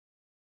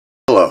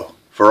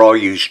for all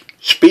you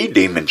speed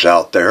demons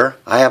out there,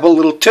 I have a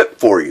little tip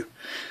for you.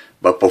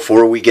 But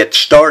before we get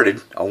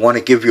started, I want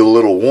to give you a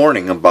little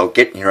warning about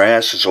getting your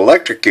asses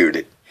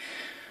electrocuted.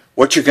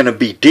 What you're going to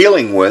be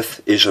dealing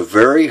with is a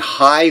very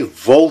high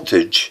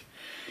voltage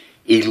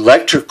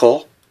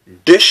electrical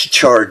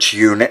discharge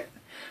unit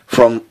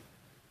from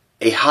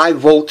a high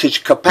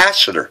voltage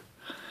capacitor.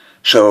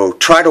 So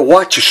try to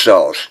watch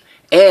yourselves.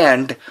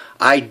 And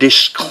I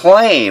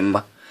disclaim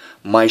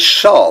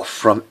myself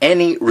from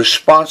any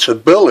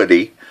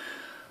responsibility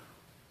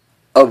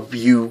of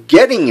you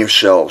getting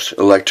yourselves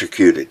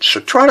electrocuted. So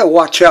try to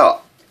watch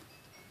out.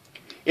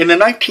 In the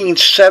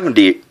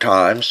 1970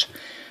 times,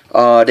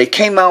 they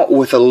came out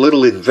with a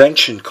little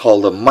invention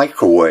called a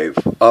microwave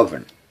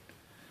oven.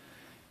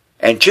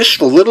 And just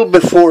a little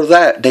before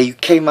that, they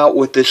came out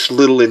with this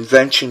little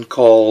invention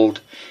called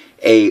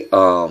a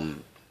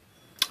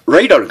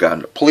radar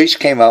gun. The police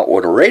came out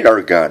with a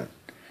radar gun.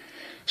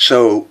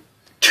 So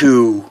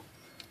to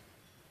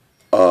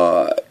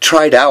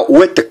try to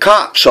outwit the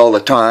cops all the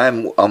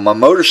time on my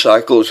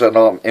motorcycles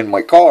and in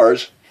my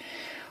cars,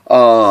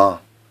 I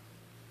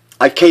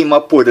came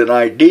up with an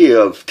idea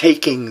of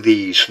taking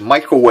these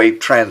microwave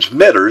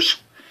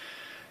transmitters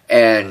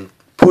and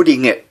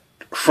putting it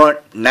front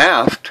and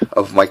aft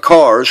of my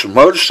cars and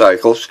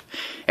motorcycles,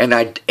 and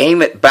I'd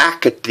aim it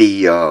back at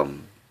the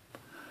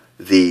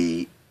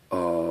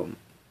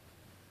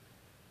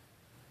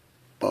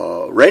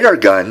radar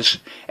guns,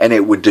 and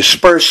it would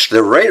disperse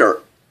the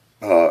radar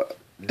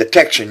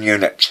detection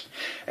units.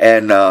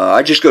 And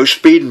I just go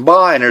speeding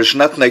by, and there's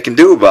nothing they can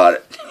do about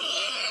it.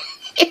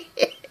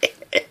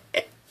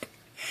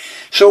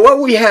 So what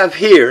we have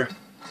here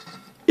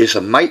is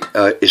a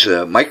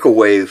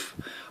microwave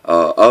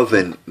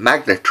oven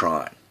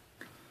MAGNET-TRON.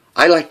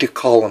 I like to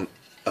call them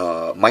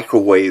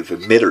microwave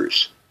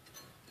emitters.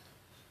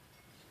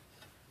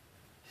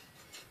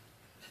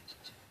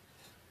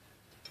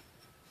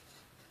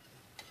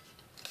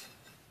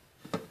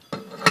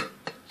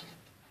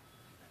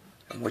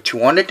 And what you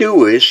want to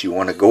do is you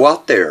want to go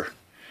out there,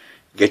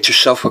 get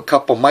yourself a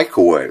couple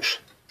microwaves,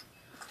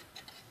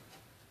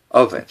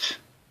 ovens.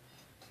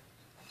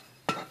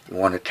 You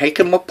want to take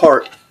them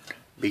apart.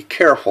 Be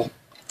careful.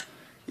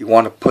 You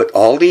want to put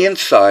all the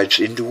insides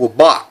into a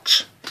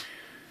box.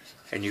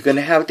 And you're going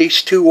to have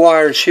these two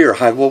wires here,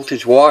 high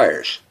voltage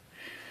wires.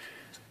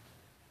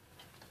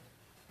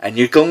 And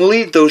you're going to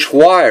lead those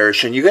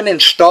wires, and you're going to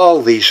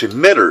install these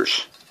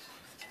emitters.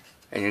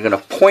 And you're going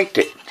to point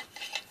it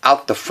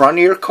out the front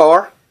of your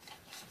car.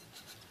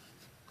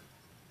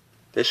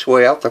 This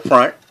way out the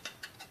front.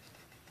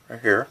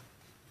 Right here.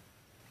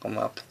 Come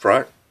out the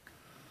front.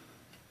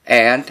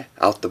 And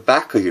out the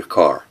back of your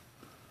car.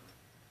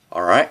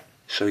 Alright?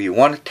 So you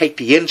want to take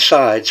the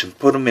insides and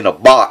put them in a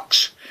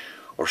box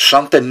or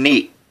something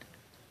neat.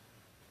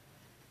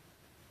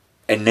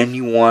 And then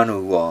you want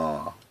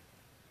to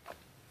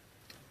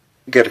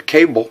get a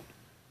cable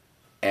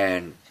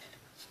and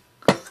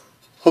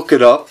hook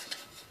it up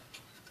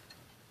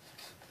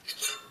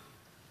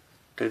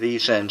to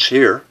these ends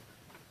here.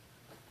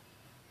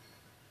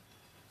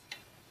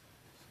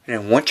 And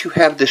then once you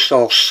have this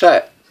all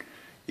set,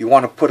 you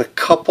want to put a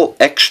couple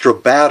extra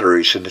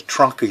batteries in the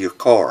trunk of your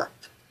car,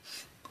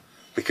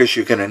 because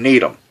you're going to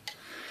need them.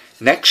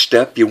 Next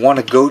step, you want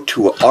to go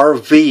to an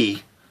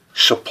RV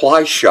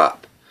supply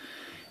shop,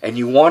 and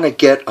you want to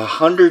get a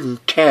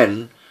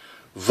 110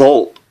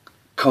 volt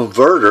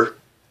converter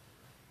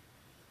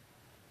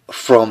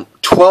from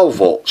 12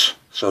 volts.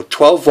 So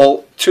 12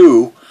 volt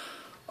to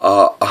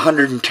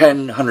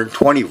 110,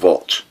 120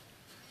 volts.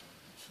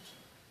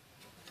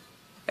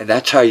 And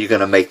that's how you're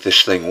going to make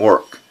this thing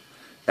work.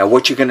 Now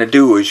what you're going to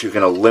do is you're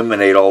going to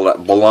eliminate all that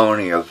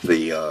baloney of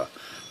the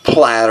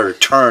platter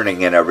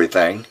turning and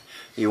everything.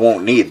 You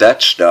won't need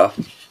that stuff.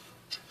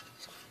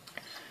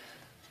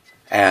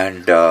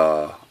 And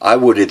I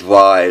would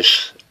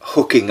advise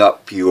hooking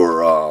up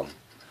your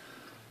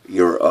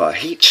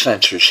heat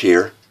sensors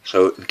here,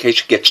 so in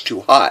case it gets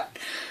too hot.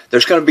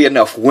 There's going to be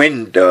enough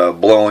wind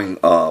blowing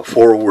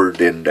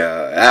forward and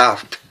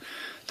aft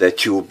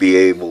that you will be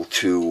able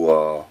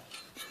to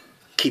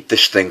keep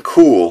this thing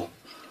cool.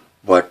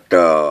 But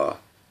you're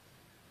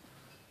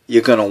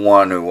going to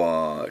want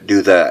to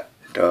do that.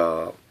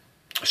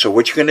 So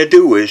what you're going to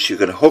do is you're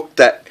going to hook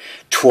that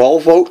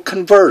 12 volt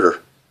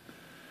converter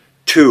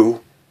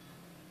to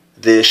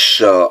this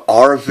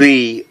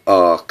RV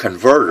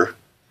converter,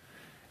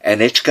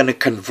 and it's going to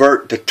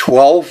convert the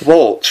 12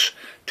 volts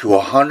to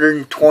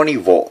 120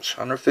 volts,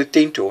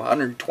 115 to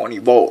 120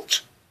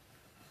 volts.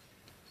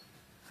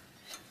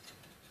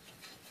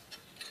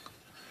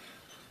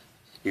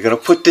 You're going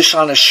to put this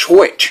on a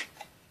switch,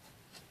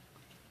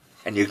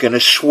 and you're going to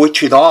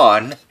switch it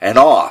on and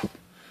off.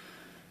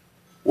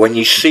 When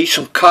you see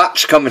some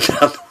cops coming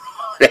down the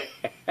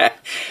road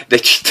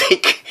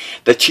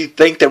that you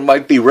think there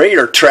might be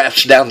radar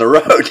traps down the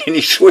road, and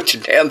you switch the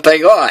damn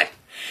thing on.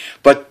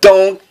 But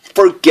don't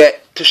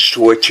forget to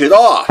switch it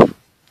off.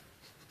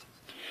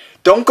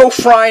 Don't go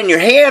frying your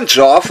hands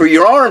off or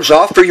your arms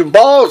off or your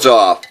balls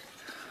off.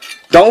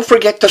 don't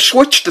forget to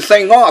switch the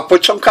thing off.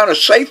 Put some kind of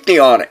safety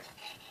on it.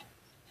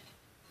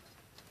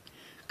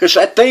 Because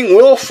that thing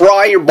will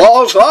fry your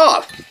balls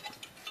off.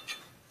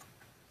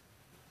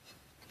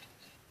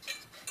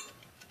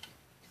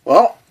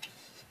 Well,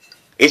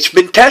 it's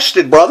been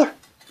tested, brother.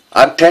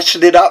 I've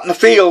tested it out in the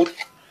field.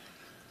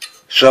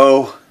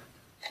 So,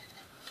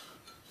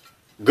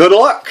 good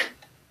luck.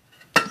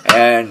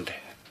 And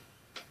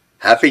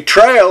happy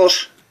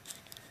trails.